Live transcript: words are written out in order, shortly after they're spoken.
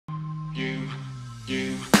You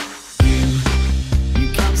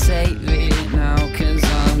can't save it now 'cause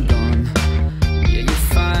I'm gone. Yeah, you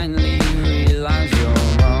finally realize you're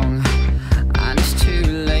wrong, and it's too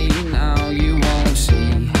late now, you won't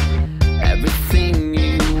see everything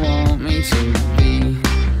you want me to be.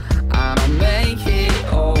 And I'll make it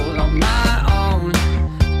all on my own.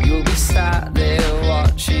 You'll be sat there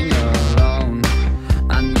watching alone,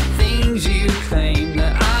 and the things you claim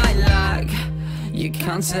that I lack, you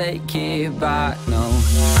can't take it back, no.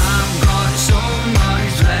 I've got so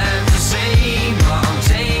much left to say, but I'll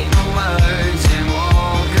take my words and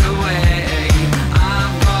walk away.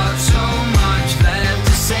 I've got so much left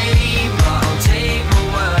to say, but I'll take my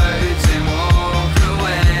words and walk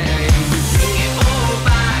away. Bring it all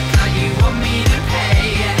back like you want me to pay,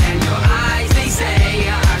 and your eyes, they say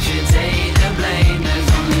I should take the blame. There's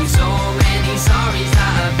only so many sorries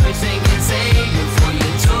that a person can say before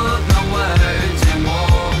you took my words and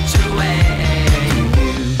walked away.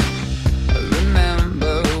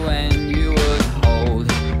 Remember when you would hold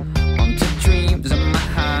onto dreams in my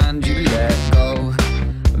hand, you let go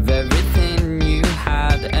of everything you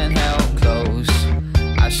had and held close.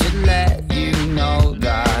 I should let you know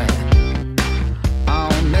that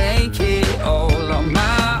I'll make it all on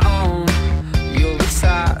my own. You'll be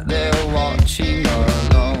sat there watching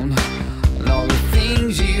alone, and all the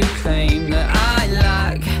things you claim that I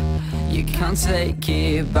lack, you can't take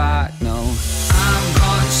it back, no. I've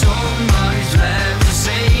got so